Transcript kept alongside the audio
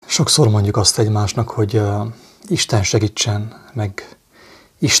Sokszor mondjuk azt egymásnak, hogy Isten segítsen, meg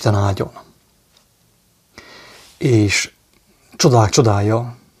Isten áldjon. És csodák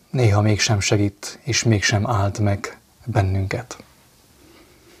csodája néha mégsem segít, és mégsem áld meg bennünket.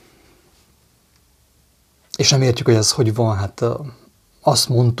 És nem értjük, hogy ez hogy van, hát azt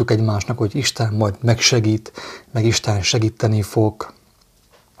mondtuk egymásnak, hogy Isten majd megsegít, meg Isten segíteni fog,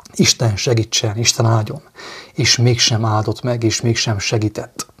 Isten segítsen, Isten áldjon, és mégsem áldott meg, és mégsem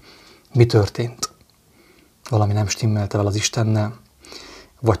segített. Mi történt? Valami nem stimmelt vele az Istennel,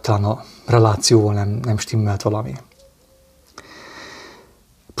 vagy talán a relációval nem stimmelt valami.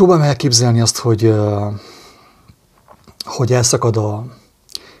 Próbálom elképzelni azt, hogy elszakad a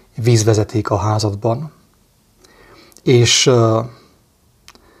vízvezeték a házadban, és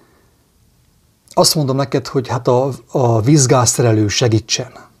azt mondom neked, hogy hát a vízgázszerelő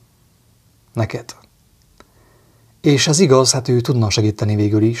segítsen neked. És ez igaz, hát ő tudna segíteni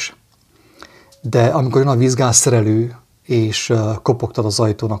végül is, de amikor jön a vízgázszerelő, és kopogtat az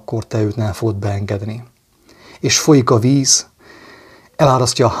ajtón, akkor te őt nem fogod beengedni. És folyik a víz,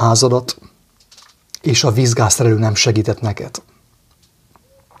 elárasztja a házadat, és a vízgázszerelő nem segített neked.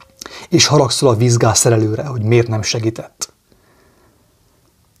 És haragszol a vízgázszerelőre, hogy miért nem segített.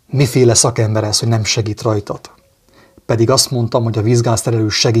 Miféle szakember ez, hogy nem segít rajtad? Pedig azt mondtam, hogy a vízgázszerelő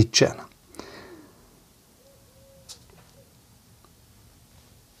segítsen.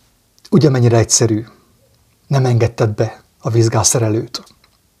 Ugye mennyire egyszerű? Nem engedted be a vízgázszerelőt.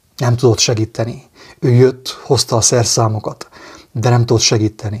 Nem tudott segíteni. Ő jött, hozta a szerszámokat, de nem tudott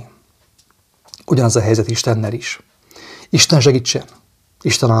segíteni. Ugyanaz a helyzet Istennel is. Isten segítsen,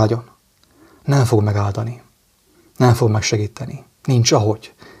 Isten áldjon. Nem fog megáldani. Nem fog megsegíteni. Nincs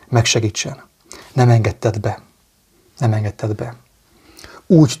ahogy megsegítsen. Nem engedted be. Nem engedted be.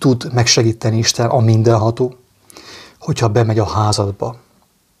 Úgy tud megsegíteni Isten a mindenható, hogyha bemegy a házadba,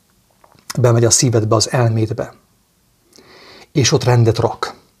 bemegy a szívedbe, az elmédbe, és ott rendet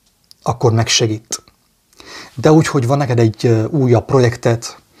rak, akkor megsegít. De úgy, hogy van neked egy újabb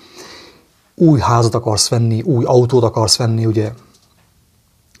projektet, új házat akarsz venni, új autót akarsz venni, ugye,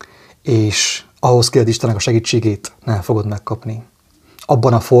 és ahhoz kéred Istennek a segítségét, nem fogod megkapni.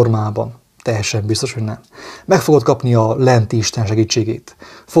 Abban a formában, teljesen biztos, hogy nem. Meg fogod kapni a lenti Isten segítségét.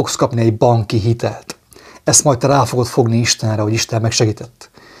 Fogsz kapni egy banki hitelt. Ezt majd te rá fogod fogni Istenre, hogy Isten megsegített.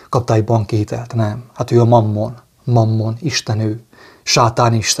 Kaptál egy banki hitelt? Nem. Hát ő a mammon. Mammon, Isten ő.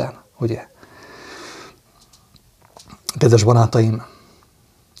 Sátán Isten, ugye? Kedves barátaim,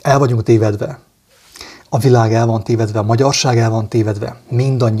 el vagyunk tévedve. A világ el van tévedve, a magyarság el van tévedve.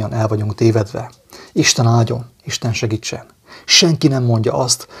 Mindannyian el vagyunk tévedve. Isten áldjon, Isten segítsen. Senki nem mondja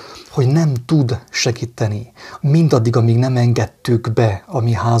azt, hogy nem tud segíteni. Mindaddig, amíg nem engedtük be a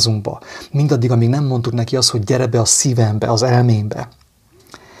mi házunkba. Mindaddig, amíg nem mondtuk neki azt, hogy gyere be a szívembe, az elmémbe.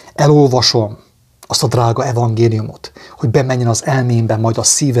 Elolvasom azt a drága evangéliumot, hogy bemenjen az elmémbe, majd a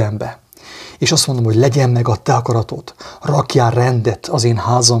szívembe. És azt mondom, hogy legyen meg a te akaratod, rakjál rendet az én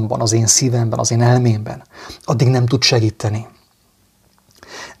házamban, az én szívemben, az én elmémben. Addig nem tud segíteni.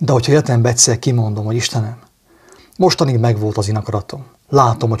 De hogyha életemben egyszer kimondom, hogy Istenem, mostanig megvolt az én akaratom.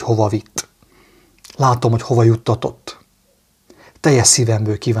 Látom, hogy hova vitt. Látom, hogy hova juttatott. Teljes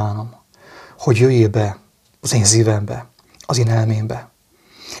szívemből kívánom, hogy jöjjél be az én szívembe, az én elmémbe.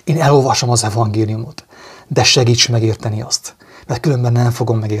 Én elolvasom az evangéliumot, de segíts megérteni azt, mert különben nem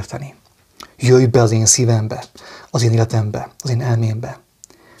fogom megérteni. Jöjj be az én szívembe, az én életembe, az én elmémbe.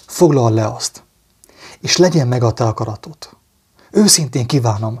 Foglald le azt, és legyen meg a te akaratod. Őszintén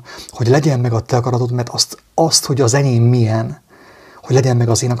kívánom, hogy legyen meg a te akaratod, mert azt, hogy az enyém milyen, hogy legyen meg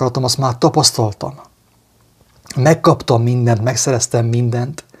az én akaratom, azt már tapasztaltam. Megkaptam mindent, megszereztem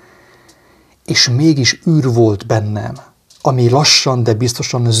mindent, és mégis űr volt bennem, ami lassan, de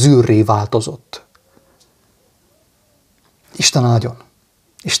biztosan zűrré változott. Isten áldjon,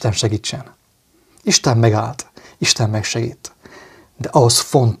 Isten segítsen. Isten megáld, Isten megsegít, de ahhoz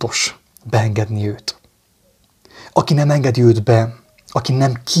fontos beengedni őt. Aki nem engedi őt be, aki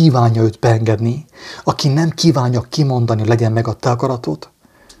nem kívánja őt beengedni, aki nem kívánja kimondani, hogy legyen meg a te akaratod,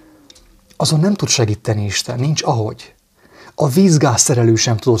 azon nem tud segíteni Isten, nincs ahogy. A vízgázszerelő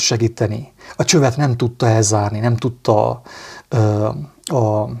sem tudott segíteni, a csövet nem tudta elzárni, nem tudta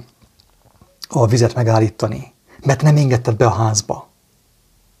a vizet megállítani, mert nem engedted be a házba.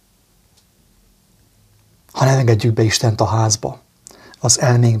 Ha nem engedjük be Istent a házba, az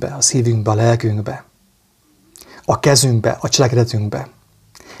elménkbe, a szívünkbe, a lelkünkbe, a kezünkbe, a cselekedetünkbe,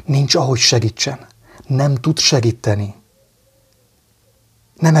 nincs ahogy segítsen, nem tud segíteni.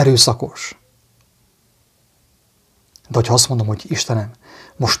 Nem erőszakos. De hogyha azt mondom, hogy Istenem,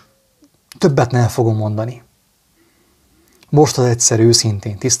 most többet nem fogom mondani, Most az egyszer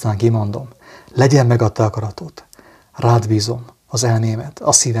őszintén, tisztán kimondom, legyen meg a te akaratod. Rád bízom az elmémet,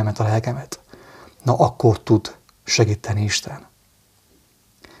 a szívemet, a lelkemet. Na akkor tud segíteni Isten.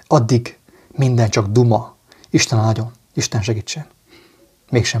 Addig minden csak duma. Isten áldjon, Isten segítsen.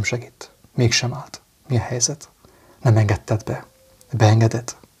 Mégsem segít, mégsem állt. Mi a helyzet? Nem engedted be.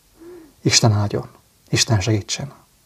 Beengeded? Isten áldjon, Isten segítsen.